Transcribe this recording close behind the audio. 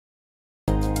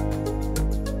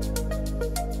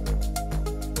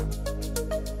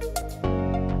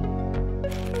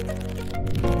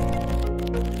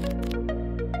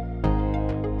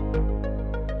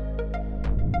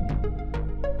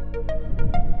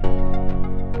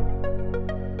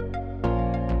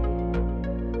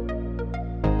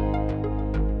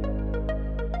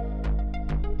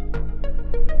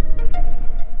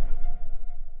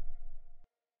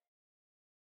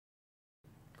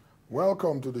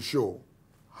Welcome to the show,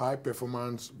 High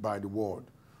Performance by the Word.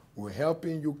 We're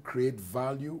helping you create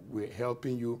value. We're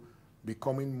helping you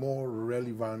becoming more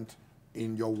relevant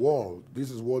in your world.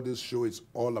 This is what this show is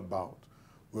all about.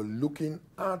 We're looking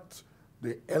at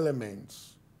the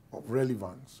elements of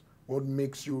relevance, what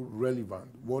makes you relevant,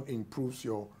 what improves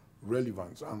your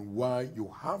relevance, and why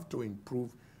you have to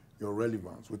improve your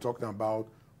relevance. We're talking about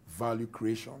value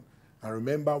creation. And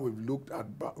remember, we've looked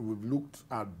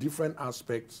at different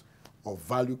aspects of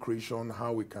value creation,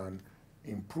 how we can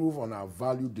improve on our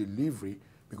value delivery,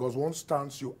 because what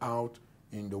stands you out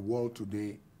in the world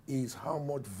today is how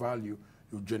much value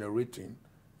you're generating,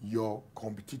 your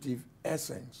competitive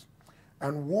essence.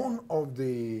 And one of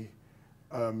the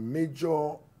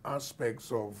major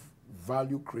aspects of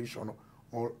value creation,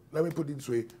 or let me put it this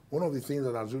way, one of the things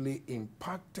that has really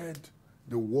impacted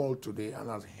the world today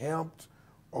and has helped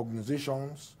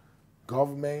organizations,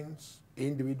 governments,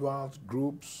 individuals,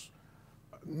 groups,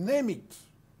 name it,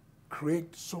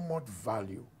 create so much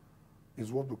value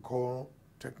is what we call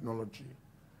technology.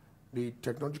 The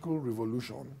technological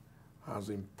revolution has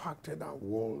impacted our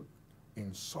world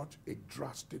in such a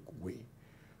drastic way.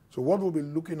 So what we'll be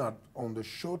looking at on the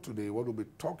show today, what we'll be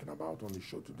talking about on the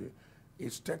show today,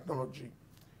 is technology.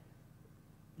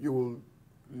 You will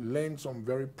learn some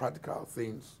very practical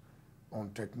things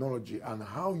on technology and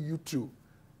how you too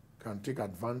can take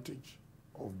advantage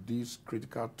of this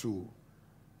critical tool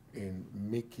in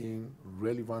making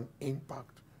relevant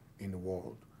impact in the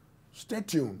world. Stay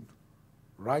tuned.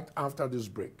 Right after this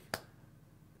break,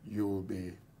 you will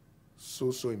be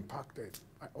so impacted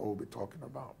by what we'll be talking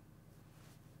about.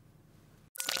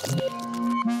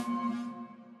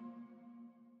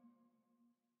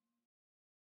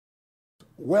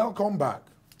 Welcome back.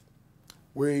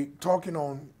 We're talking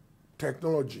on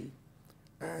technology,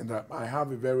 and I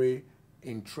have a very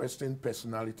interesting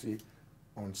personality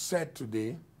on set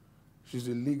today. She's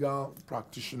a legal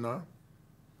practitioner,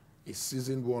 a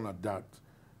seasoned one at that,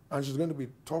 and she's going to be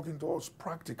talking to us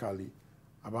practically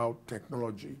about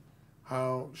technology,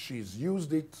 how she's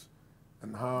used it,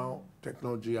 and how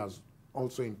technology has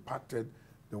also impacted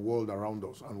the world around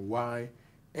us, and why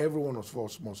every one of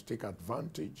us must take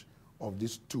advantage of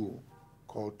this tool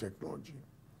called technology.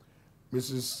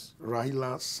 Mrs.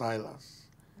 Rahila Silas,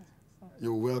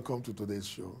 you're welcome to today's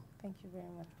show. Thank you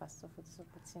very much, Pastor, for this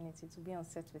opportunity to be on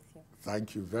set with you.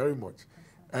 Thank you very much.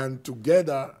 And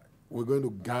together, we're going to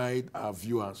guide our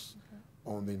viewers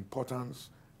on the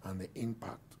importance and the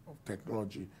impact of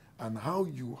technology and how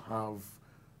you have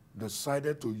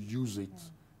decided to use it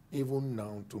even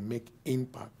now to make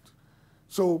impact.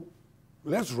 So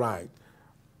let's write.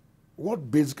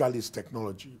 What basically is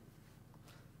technology?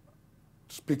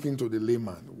 Speaking to the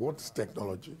layman, what's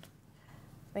technology?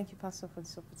 Thank you, Pastor, for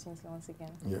this opportunity once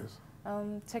again. Yes.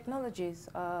 Technologies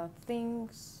are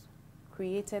things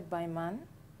created by man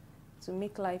to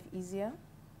make life easier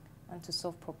and to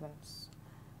solve problems.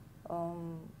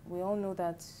 We all know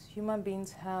that human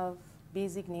beings have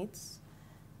basic needs,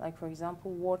 like, for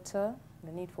example, water,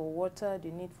 the need for water,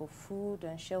 the need for food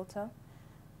and shelter.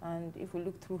 And if we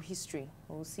look through history,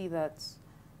 we'll see that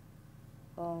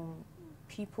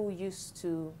people used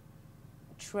to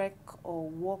trek or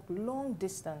walk long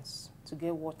distance to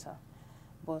get water.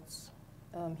 But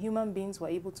human beings were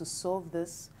able to solve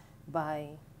this by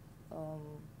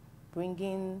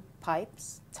bringing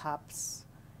pipes, taps,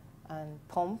 and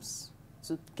pumps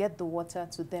to get the water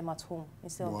to them at home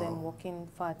instead of them walking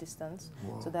far distance.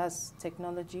 So that's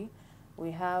technology.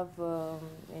 We have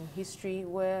in history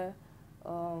where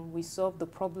we solved the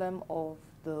problem of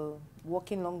the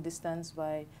walking long distance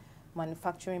by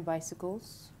manufacturing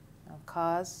bicycles, and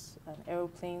cars, and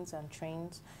aeroplanes, and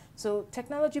trains. So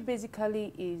technology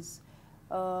basically is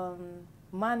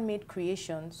man-made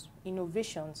creations,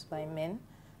 innovations by men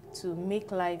to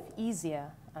make life easier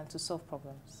and to solve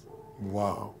problems.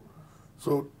 Wow.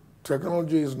 So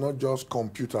technology is not just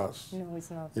computers. No, it's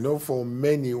not. You know, for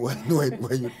many,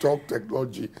 when you talk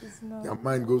technology, your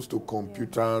mind goes to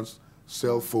computers,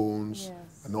 cell phones,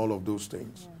 and all of those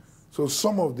things. So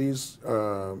some of these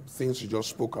things you just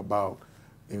spoke about,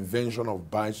 invention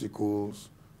of bicycles,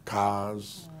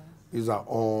 cars, these are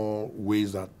all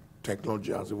ways that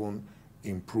technology has even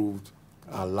improved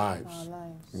our lives.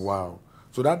 Wow.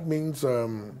 So that means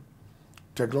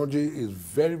technology is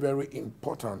very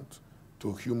important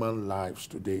to human lives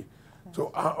today.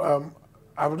 So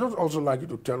I would just also like you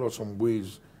to tell us some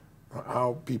ways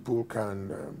how people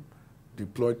can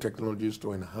deploy technologies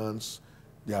to enhance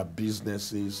their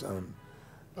businesses, and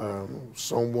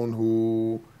someone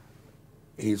who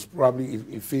is probably,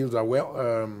 he feels that, well,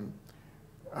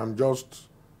 I'm just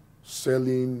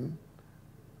selling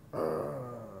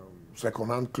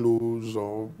second-hand clothes,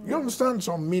 or you understand,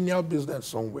 some menial business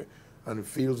somewhere, and it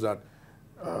feels that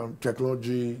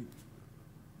technology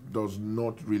does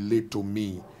not relate to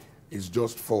me. It's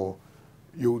just for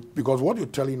you, because what you're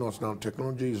telling us now,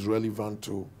 technology is relevant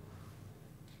to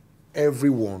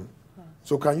everyone.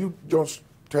 So can you just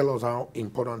tell us how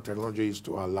important technology is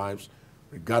to our lives,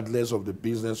 regardless of the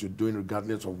business you're doing,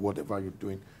 regardless of whatever you're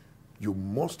doing? You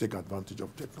must take advantage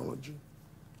of technology.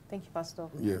 Thank you, Pastor.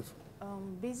 Yes.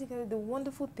 Basically, the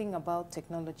wonderful thing about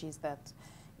technology is that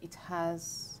it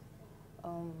has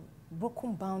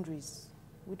broken boundaries.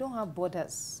 We don't have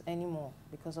borders anymore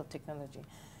because of technology.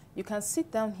 You can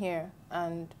sit down here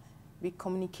and be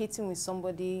communicating with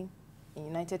somebody in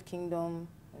United Kingdom,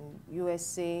 in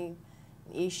USA, in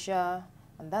Asia,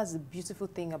 and that's the beautiful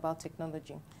thing about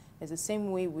technology. It's the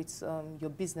same way with your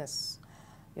business.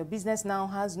 Your business now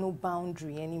has no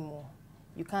boundary anymore.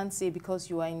 You can't say because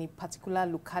you are in a particular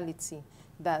locality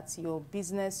that your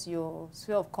business, your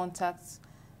sphere of contact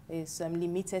is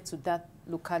limited to that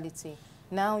locality.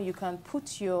 Now you can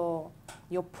put your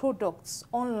products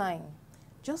online.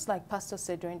 Just like Pastor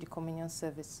said during the communion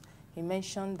service, he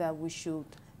mentioned that we should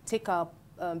take our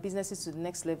businesses to the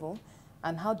next level.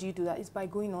 And how do you do that? It's by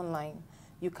going online.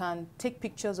 You can take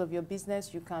pictures of your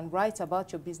business, you can write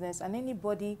about your business, and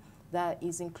anybody that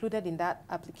is included in that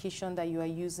application that you are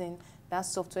using, that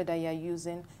software that you are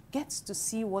using, gets to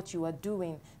see what you are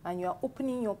doing, and you are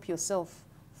opening up yourself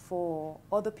for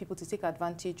other people to take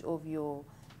advantage of your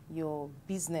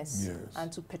business. Yes.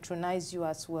 And to patronize you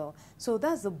as well. So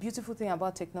that's the beautiful thing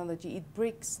about technology. It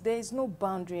breaks, there is no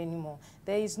boundary anymore.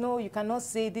 There is no, you cannot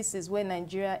say this is where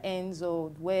Nigeria ends or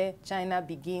where China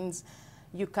begins.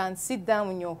 You can sit down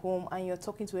in your home and you're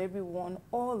talking to everyone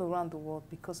all around the world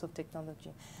because of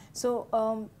technology.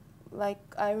 So like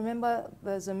I remember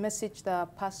there's a message that a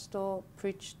pastor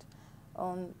preached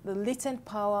on the latent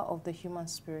power of the human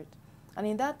spirit. And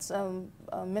in that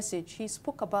message, he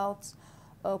spoke about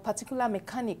a particular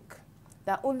mechanic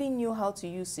that only knew how to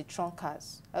use Citroen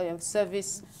cars,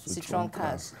 service Citroen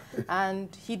cars.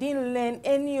 And he didn't learn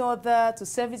any other, to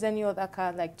service any other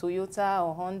car like Toyota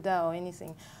or Honda or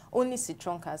anything, only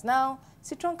Citroen cars. Now,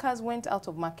 Citroen cars went out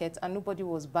of market and nobody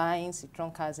was buying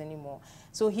Citroen cars anymore.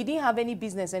 So he didn't have any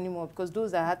business anymore because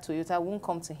those that had Toyota won't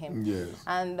come to him. Yes.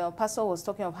 And Pastor was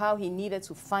talking of how he needed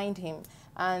to find him.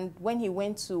 And when he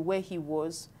went to where he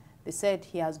was, they said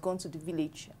he has gone to the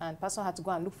village, and Pastor had to go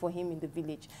and look for him in the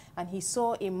village. And he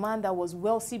saw a man that was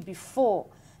wealthy before,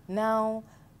 now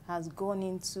has gone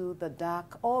into the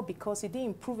dark, all because he didn't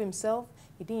improve himself,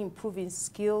 he didn't improve his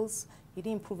skills, he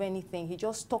didn't improve anything. He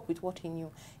just stuck with what he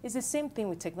knew. It's the same thing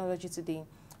with technology today.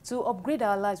 To upgrade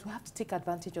our lives, we have to take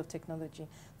advantage of technology.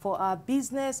 For our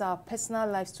business, our personal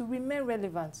lives, to remain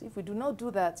relevant. If we do not do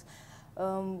that,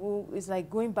 it's like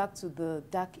going back to the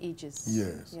dark ages.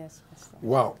 Yes. Yes.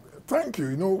 Wow. Thank you.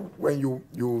 You know, when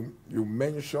you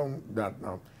mentioned that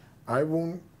now, I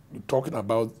won't be talking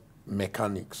about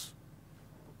mechanics.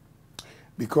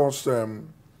 Because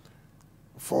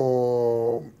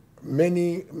for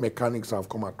many mechanics I've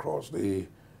come across, they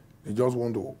just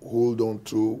want to hold on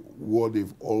to what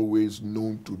they've always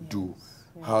known to do,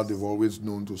 how they've always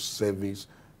known to service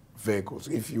vehicles.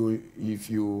 If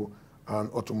you are an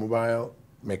automobile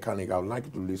mechanic, I would like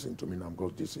you to listen to me now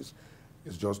because this is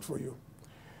just for you.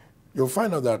 You'll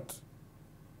find out that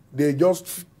they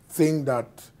just think that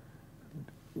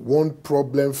one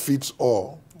problem fits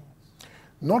all.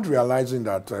 Not realizing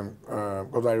that,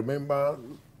 because I remember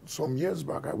some years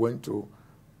back, I went to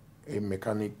a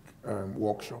mechanic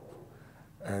workshop,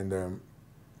 and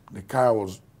the car I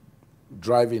was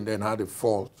driving then had a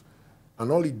fault,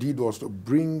 and all he did was to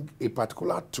bring a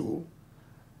particular tool,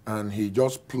 and he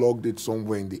just plugged it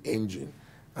somewhere in the engine,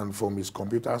 and from his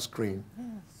computer screen,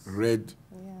 read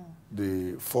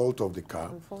the fault of the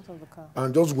car,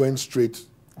 and just went straight.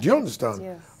 Do you understand?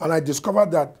 Yes. And I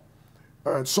discovered that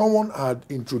someone had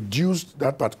introduced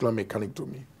that particular mechanic to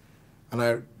me. And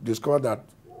I discovered that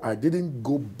I didn't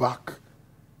go back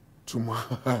to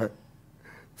my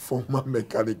former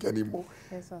mechanic anymore.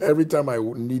 Yes, every time I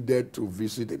needed to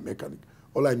visit a mechanic,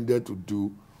 all I needed to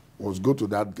do was go to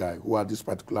that guy who had this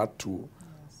particular tool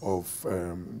of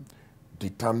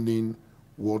determining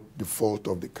what the fault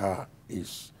of the car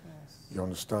is. You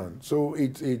understand? So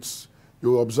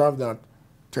you observe that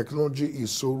technology is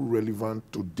so relevant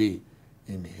today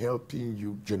in helping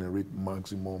you generate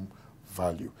maximum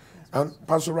value. And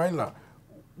Pastor Raila,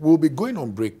 we'll be going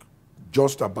on break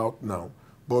just about now,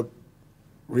 but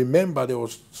remember there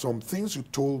was some things you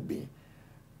told me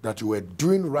that you were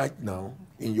doing right now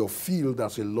in your field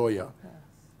as a lawyer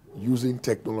using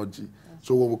technology.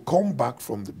 So when we come back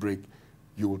from the break,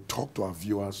 you will talk to our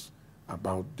viewers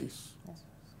about this. Yes.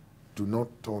 Do not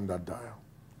turn that dial.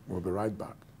 We'll be right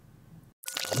back.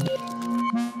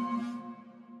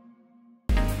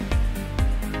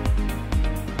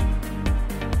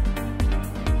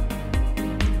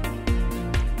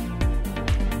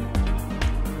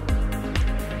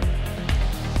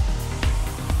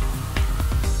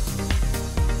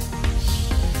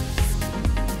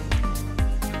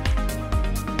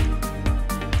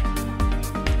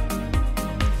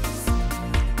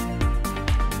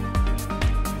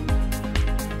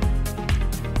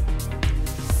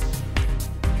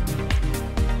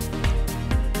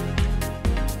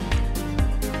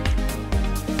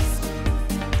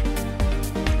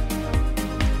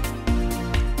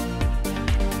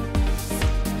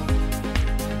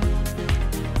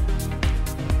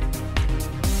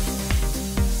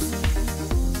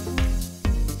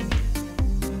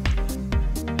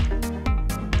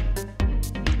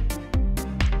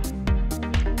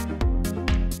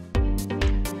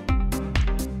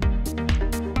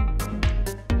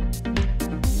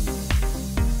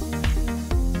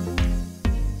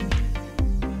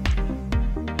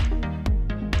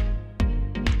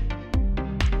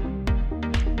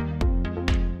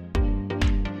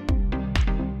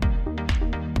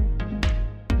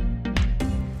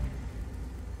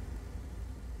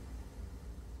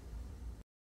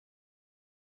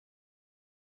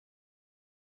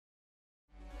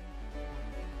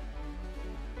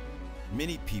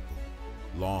 Many people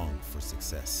long for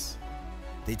success.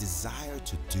 They desire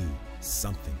to do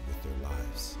something with their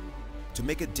lives, to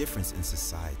make a difference in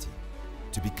society,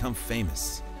 to become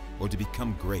famous, or to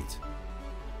become great.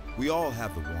 We all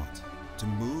have the want to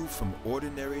move from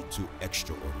ordinary to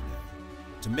extraordinary,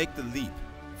 to make the leap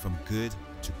from good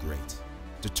to great,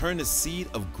 to turn the seed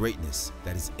of greatness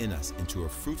that is in us into a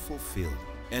fruitful field,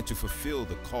 and to fulfill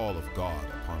the call of God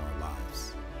upon our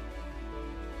lives.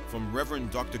 From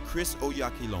Reverend Dr. Chris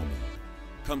Oyakhilome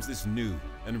comes this new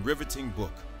and riveting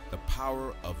book, The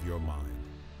Power of Your Mind.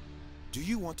 Do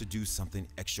you want to do something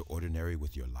extraordinary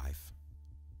with your life?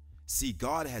 See,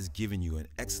 God has given you an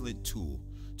excellent tool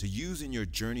to use in your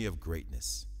journey of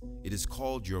greatness. It is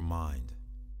called your mind.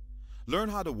 Learn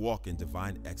how to walk in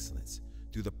divine excellence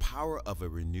through the power of a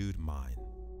renewed mind.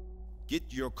 Get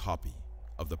your copy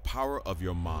of The Power of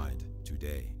Your Mind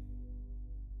today.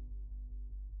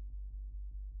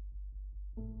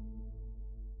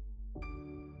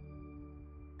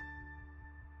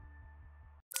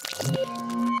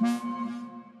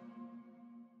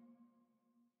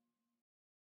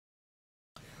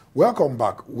 Welcome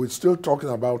back. We're still talking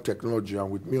about technology, and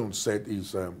with me on set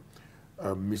is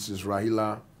Mrs.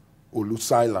 Rahila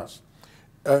Olusilas.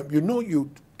 You know, you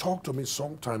talked to me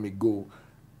some time ago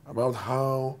about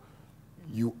how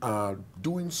you are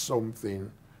doing something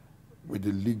with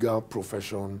the legal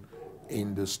profession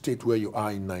in the state where you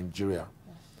are in Nigeria.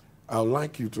 Yes. I'd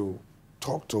like you to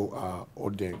talk to our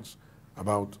audience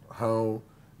about how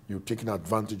you're taking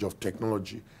advantage of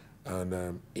technology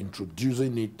and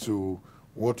introducing it to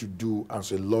what you do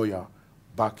as a lawyer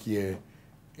back here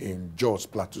in Jos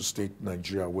Plateau State,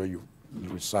 Nigeria, where you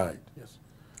reside. Yes.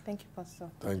 Thank you, Pastor.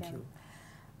 Thank you.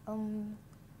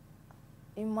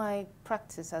 In my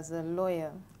practice as a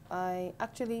lawyer, I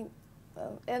actually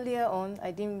earlier on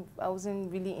I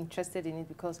wasn't really interested in it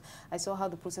because I saw how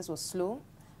the process was slow.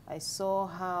 I saw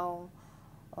how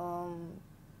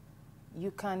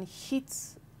you can hit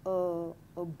a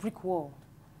brick wall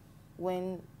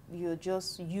when you're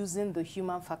just using the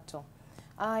human factor.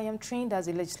 I am trained as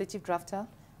a legislative drafter,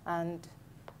 and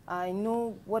I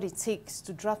know what it takes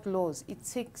to draft laws. It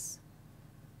takes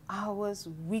hours,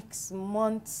 weeks,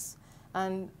 months,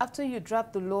 and after you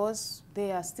draft the laws,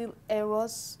 there are still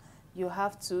errors. You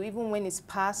have to, even when it's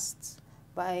passed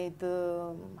by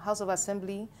the House of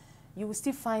Assembly, you will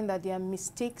still find that there are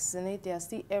mistakes in it, there are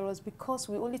still errors, because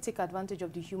we only take advantage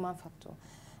of the human factor,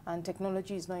 and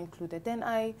technology is not included. Then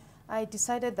I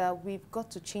decided that we've got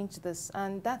to change this,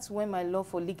 and that's when my love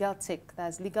for legal tech,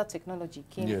 that's legal technology,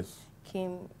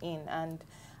 came in, and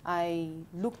I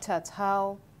looked at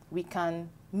how we can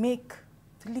make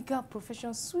the legal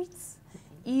profession sweet,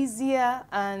 easier,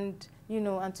 and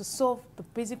and to solve the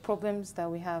basic problems that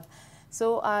we have.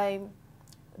 So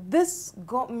this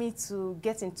got me to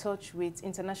get in touch with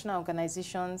international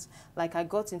organizations. Like I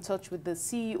got in touch with the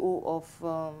CEO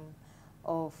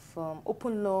of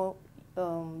Open Law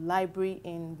Library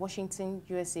in Washington,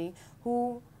 USA,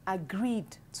 who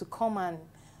agreed to come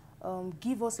and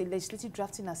give us a legislative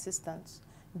drafting assistance,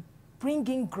 bring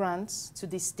in grants to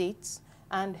the states,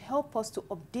 and help us to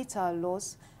update our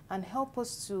laws and help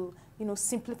us to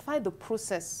simplify the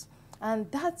process.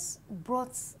 And that's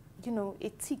brought you know, a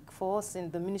tick for us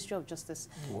in the Ministry of Justice.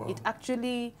 Wow. It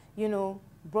actually, you know,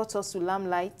 brought us to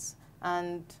limelight,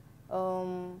 and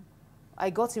I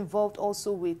got involved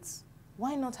also with,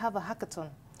 why not have a hackathon?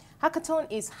 Hackathon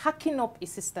is hacking up a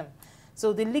system.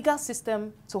 So the legal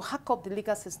system, to hack up the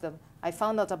legal system, I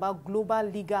found out about Global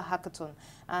Legal Hackathon,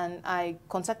 and I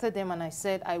contacted them and I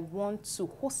said, I want to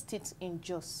host it in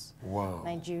Jos,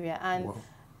 Nigeria. And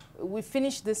we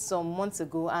finished this some months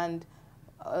ago, and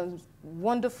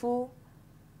wonderful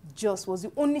Jos was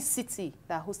the only city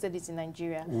that hosted it in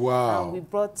Nigeria. Wow. We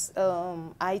brought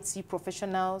IT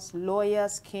professionals,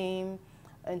 lawyers came,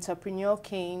 entrepreneurs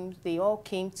came, they all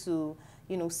came to,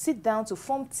 you know, sit down to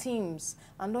form teams,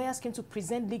 and lawyers came to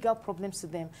present legal problems to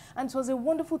them. And it was a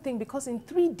wonderful thing, because in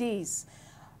 3 days,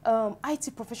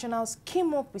 IT professionals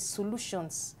came up with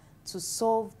solutions to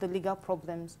solve the legal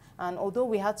problems. And although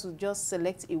we had to just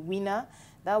select a winner,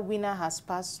 that winner has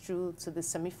passed through to the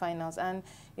semifinals. And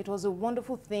it was a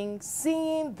wonderful thing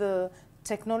seeing the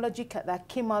technology that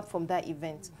came out from that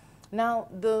event. Now,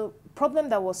 the problem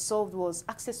that was solved was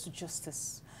access to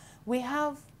justice. We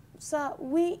have, so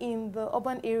we in the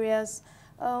urban areas,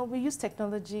 we use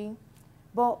technology,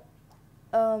 but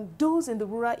those in the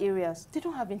rural areas, they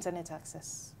don't have internet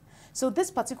access. So this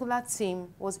particular team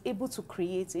was able to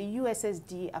create a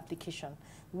USSD application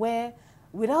where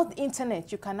without the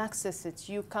internet, you can access it.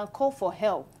 You can call for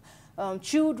help.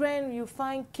 Children, you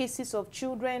find cases of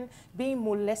children being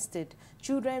molested,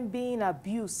 children being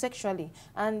abused sexually,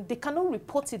 and they cannot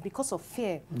report it because of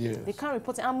fear. Yes. They can't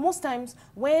report it. And most times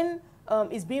when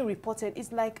it's being reported,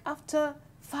 it's like after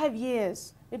 5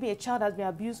 years, maybe a child has been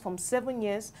abused from 7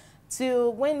 years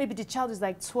till when maybe the child is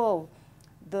like 12,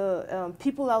 the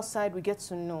people outside will get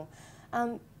to know.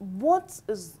 And what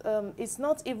is, it's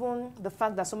not even the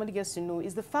fact that somebody gets to know,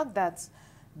 it's the fact that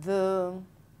the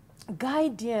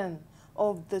guardian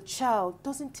of the child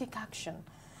doesn't take action.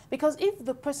 Because if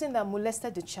the person that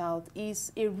molested the child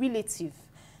is a relative,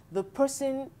 the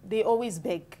person, they always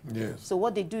beg. Yes. So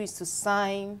what they do is to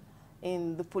sign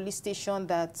in the police station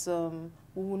that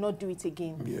we will not do it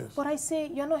again. Yes. But I say,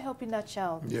 you're not helping that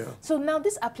child. Yeah. So now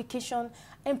this application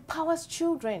empowers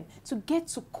children to get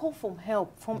to call for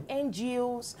help from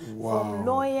NGOs, from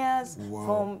lawyers,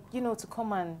 from, you know, to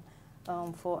come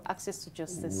and for access to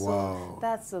justice. Wow. So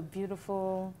that's a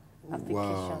beautiful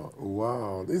application.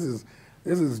 Wow. This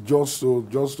is just so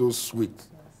sweet. Yes.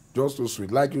 Just so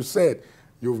sweet. Like you said,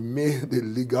 you've made the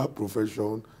legal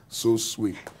profession so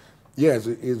sweet. Yes,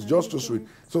 it's just so sweet.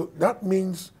 So that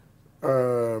means,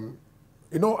 you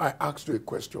know, I asked you a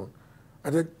question.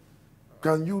 I said,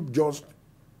 can you just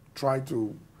try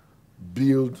to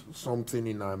build something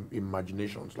in our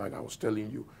imaginations, like I was telling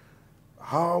you?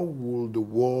 How would the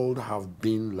world have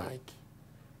been like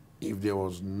if there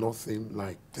was nothing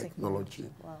like technology?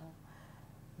 Wow.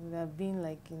 It would have been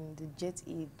like in the jet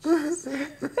age.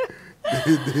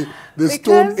 the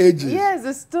Stone Ages. Yes,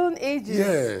 the Stone Ages.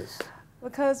 Yes.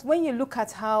 Because when you look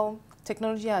at how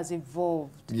technology has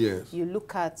evolved, yes, you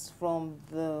look at from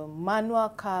the manual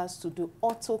cars to the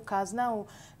auto cars. Now,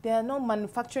 they are not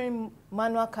manufacturing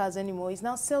manual cars anymore. It's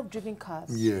now self-driven cars.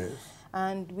 Yes.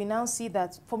 And we now see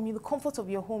that from the comfort of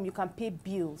your home, you can pay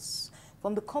bills.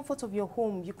 From the comfort of your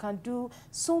home, you can do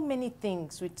so many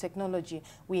things with technology.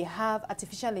 We have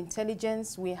artificial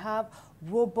intelligence. We have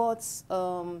robots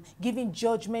giving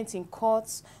judgment in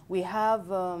courts. We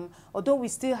have, although we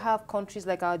still have countries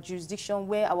like our jurisdiction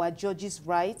where our judges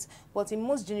write, but in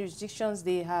most jurisdictions,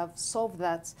 they have solved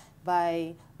that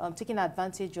by taking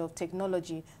advantage of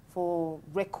technology for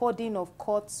recording of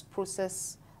courts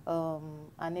process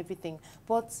and everything.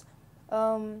 But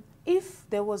if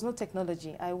there was no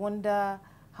technology, I wonder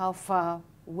how far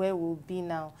where we'll be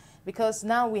now. Because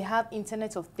now we have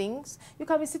Internet of Things. You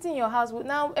can be sitting in your house.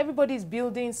 Now everybody's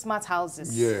building smart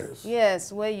houses. Yes.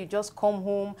 Yes, where you just come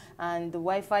home and the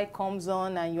Wi-Fi comes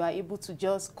on and you are able to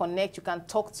just connect. You can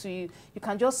talk to you. You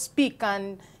can just speak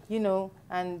and, you know,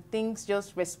 and things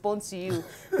just respond to you.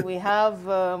 We have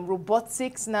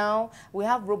robotics now. We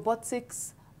have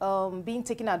robotics being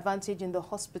taken advantage in the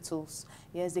hospitals.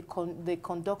 Yes, they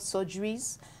conduct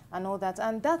surgeries and all that.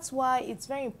 And that's why it's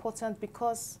very important,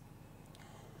 because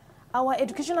our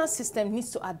educational system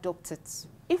needs to adopt it.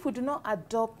 If we do not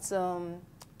adopt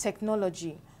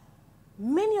technology,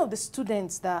 many of the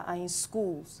students that are in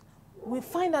schools will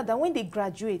find out that when they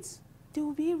graduate, they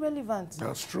will be irrelevant.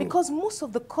 That's true. Because most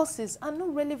of the courses are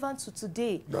not relevant to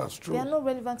today. That's true. They are not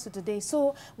relevant to today.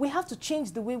 So we have to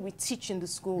change the way we teach in the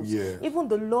schools. Yeah. Even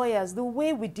the lawyers, the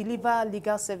way we deliver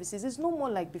legal services is no more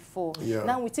like before. Yeah.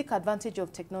 Now we take advantage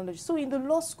of technology. So in the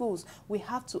law schools, we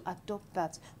have to adopt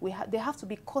that. There have to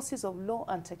be courses of law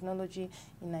and technology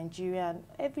in Nigeria and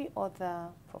every other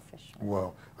profession.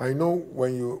 Well, I know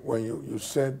when you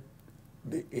said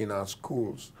in our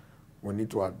schools, we need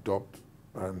to adopt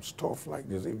stuff like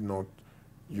this. If not,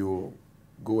 you'll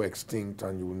go extinct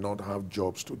and you will not have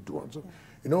jobs to do. And so,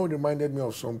 you know, it reminded me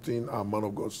of something our man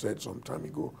of God said some time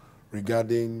ago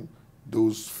regarding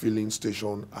those filling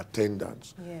station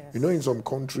attendants. Yes. You know, in some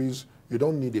countries, you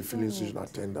don't need a filling station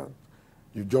attendant.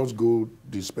 You just go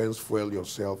dispense fuel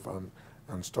yourself and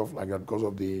stuff like that because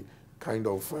of the kind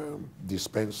of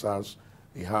dispensers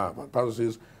they have. And Pastor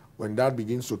says, when that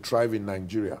begins to thrive in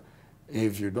Nigeria,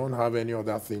 if you don't have any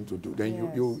other thing to do,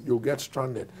 then you'll get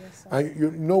stranded. Yes, and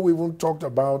you know, we even talked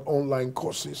about online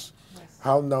courses,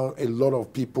 how now a lot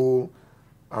of people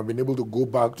have been able to go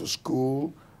back to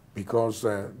school because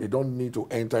they don't need to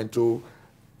enter into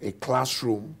a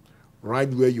classroom. Right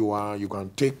where you are, you can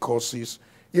take courses,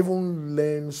 even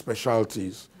learn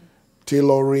specialties,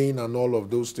 tailoring and all of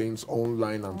those things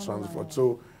online and so on and so forth.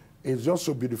 So it's just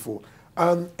so beautiful.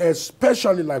 And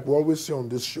especially, like we always say on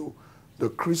this show, the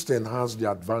Christian has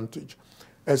the advantage,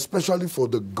 especially for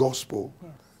the gospel.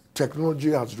 Yes.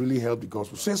 Technology has really helped the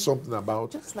gospel. Say something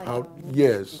about just like how,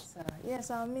 yes.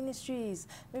 Yes, our ministries,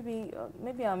 maybe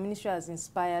our ministry has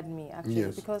inspired me actually,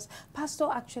 yes, because pastor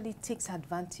actually takes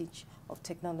advantage of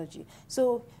technology.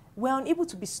 So we're unable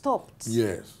to be stopped.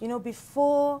 Yes. You know,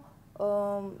 before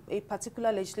a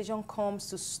particular legislation comes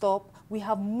to stop, we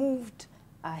have moved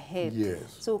ahead.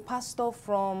 Yes. So pastor,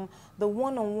 from the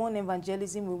one-on-one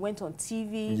evangelism, we went on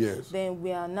TV. Yes. Then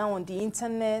we are now on the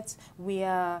internet. We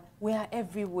are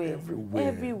everywhere.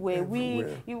 Everywhere.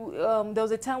 There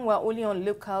was a time we were only on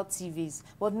local TVs,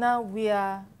 but now we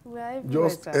are everywhere.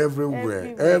 Just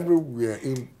everywhere, everywhere,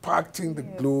 impacting the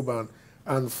globe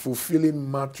and fulfilling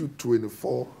Matthew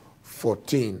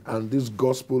 24:14. And this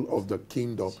gospel of the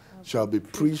kingdom shall be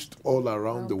preached all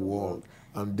around the world,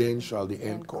 and then shall the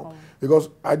end come. Because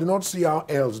I do not see how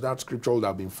else that scripture would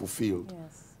have been fulfilled.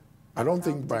 Yes. I don't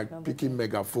think by picking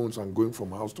megaphones and going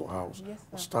from house to house,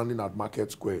 or standing at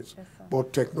market squares,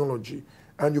 but technology.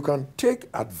 And you can take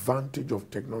advantage of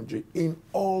technology in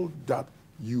all that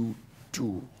you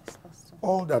do.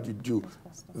 All that you do.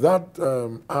 That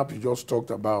app you just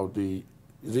talked about,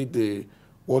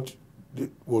 what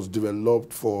was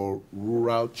developed for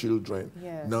rural children.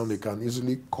 Yes. Now they can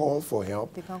easily call for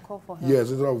help. They can call for help.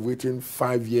 Yes, instead of waiting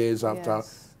 5 years after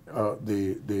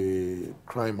the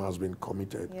crime has been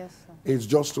committed. Yes, sir. It's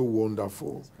just so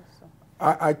wonderful.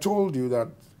 Yes, I told you that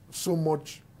so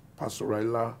much Pastor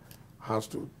Raila has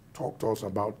to talk to us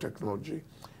about technology.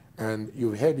 And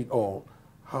you've heard it all,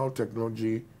 how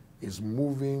technology is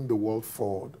moving the world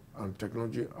forward, and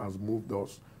technology has moved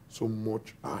us so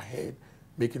much ahead,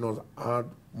 making us add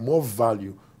more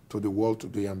value to the world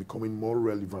today and becoming more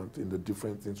relevant in the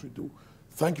different things we do.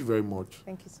 Thank you very much.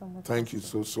 Thank you so much. Thank you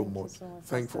so much.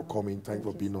 Thank you for coming. Thank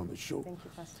you for being on the show. Thank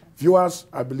you, Pastor. Viewers,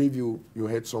 I believe you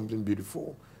heard something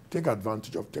beautiful. Take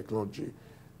advantage of technology.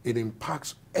 It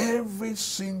impacts every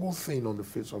single thing on the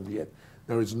face of the earth.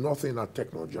 There is nothing that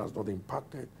technology has not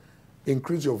impacted.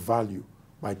 Increase your value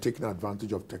by taking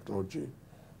advantage of technology.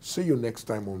 See you next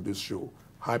time on this show,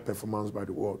 High Performance by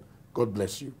the Word. God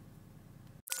bless you.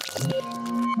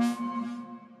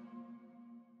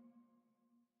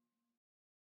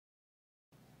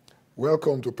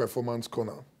 Welcome to Performance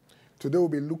Corner. Today we'll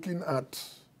be looking at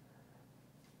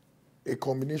a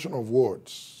combination of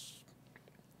words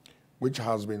which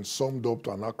has been summed up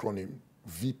to an acronym,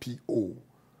 VPO.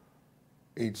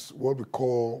 It's what we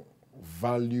call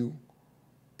value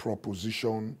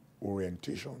proposition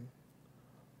orientation.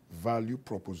 Value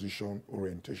proposition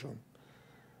orientation.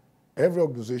 Every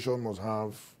organization must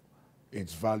have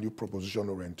its value proposition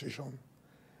orientation.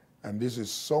 And this is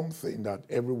something that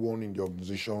everyone in the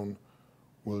organization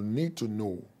will need to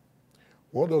know.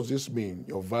 What does this mean,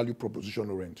 your value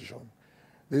proposition orientation?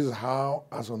 This is how,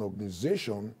 as an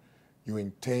organization, you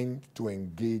intend to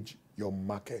engage your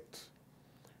market,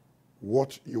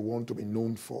 what you want to be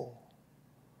known for.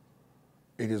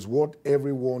 It is what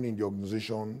everyone in the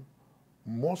organization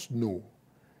must know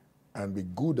and be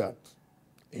good at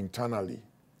internally,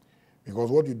 because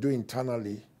what you do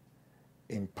internally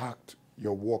impacts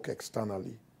your work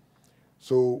externally.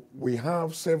 So we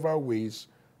have several ways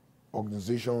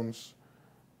organizations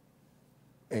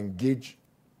engage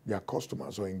their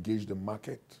customers or engage the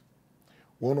market.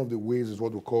 One of the ways is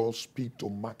what we call speed to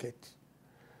market.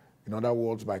 In other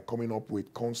words, by coming up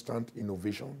with constant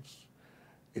innovations.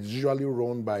 It's usually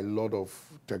run by a lot of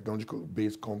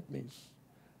technological-based companies.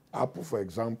 Apple, for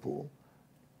example,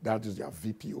 that is their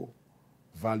VPO,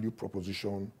 value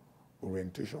proposition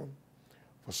orientation.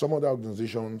 For some other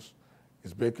organizations,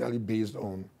 it's basically based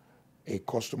on a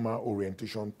customer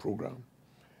orientation program.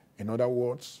 In other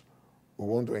words, we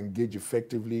want to engage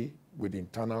effectively with the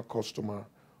internal customer,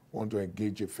 we want to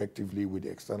engage effectively with the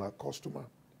external customer.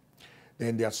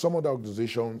 Then there are some other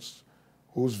organizations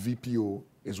whose VPO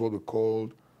is what we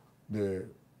call the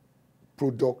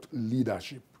product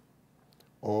leadership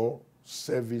or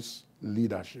service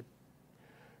leadership.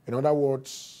 In other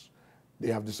words, they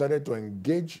have decided to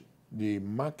engage the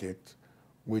market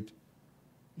with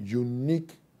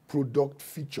unique product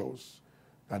features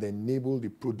that enable the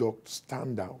product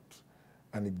stand out,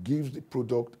 and it gives the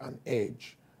product an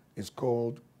edge. It's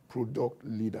called product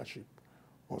leadership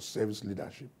or service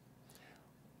leadership.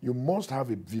 You must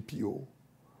have a VPO,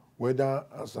 whether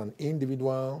as an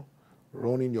individual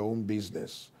running your own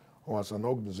business or as an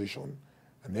organization,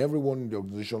 and everyone in the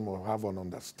organization will have an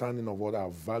understanding of what our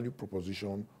value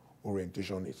proposition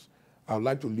orientation is. I would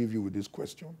like to leave you with this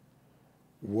question.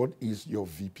 What is your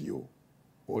VPO?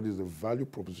 What is the value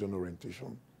proposition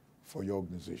orientation for your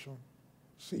organization?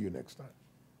 See you next time.